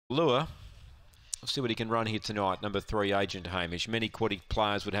Lure. We'll see what he can run here tonight. Number 3, Agent Hamish. Many quaddy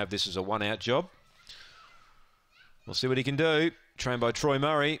players would have this as a one-out job. We'll see what he can do. Trained by Troy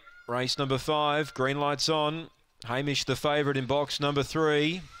Murray. Race number 5. Green lights on. Hamish the favourite in box number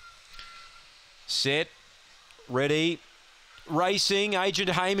 3. Set. Ready. Racing.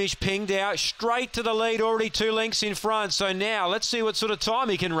 Agent Hamish pinged out straight to the lead, already 2 lengths in front. So now let's see what sort of time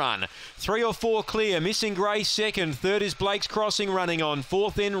he can run. 3 or 4 clear. Missing Grace second. Third is Blake's Crossing running on.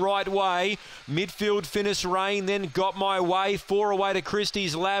 Fourth in Right Way. Midfield Finis Rain, then Got My Way. 4 away to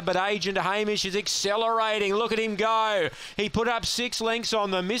Christie's Lab, but Agent Hamish is accelerating. Look at him go. He put up 6 lengths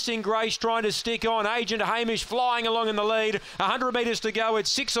on them. Missing Grace trying to stick on. Agent Hamish flying along in the lead. 100 metres to go. It's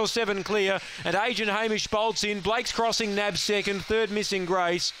 6 or 7 clear, and Agent Hamish bolts in. Blake's Crossing nabs second. Third, Missing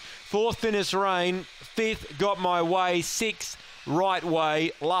Grace. Fourth, Finis Rain. Fifth, Got My Way. Sixth, Right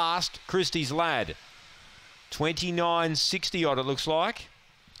Way. Last, Christie's Lad. 29.60 odd it looks like.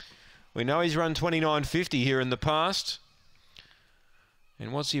 We know he's run 29.50 here in the past.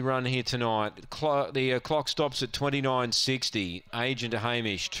 And what's he run here tonight? The clock stops at 29.60. Agent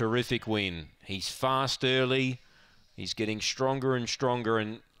Hamish, terrific win. He's fast early. He's getting stronger and stronger,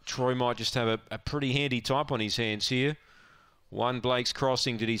 and Troy might just have a pretty handy type on his hands here. 1, Blake's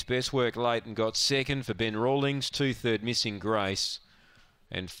Crossing, did his best work late and got second for Ben Rawlings. 2, third, Missing Grace.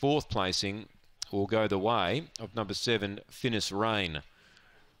 And 4th placing will go the way of number 7, Finis Rain.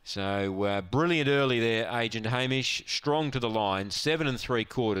 So brilliant early there, Agent Hamish. Strong to the line, 7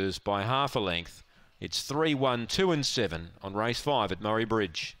 3/4 by half a length. It's 3, 1, 2 and 7 on race 5 at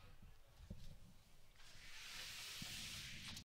Murray-Bridge.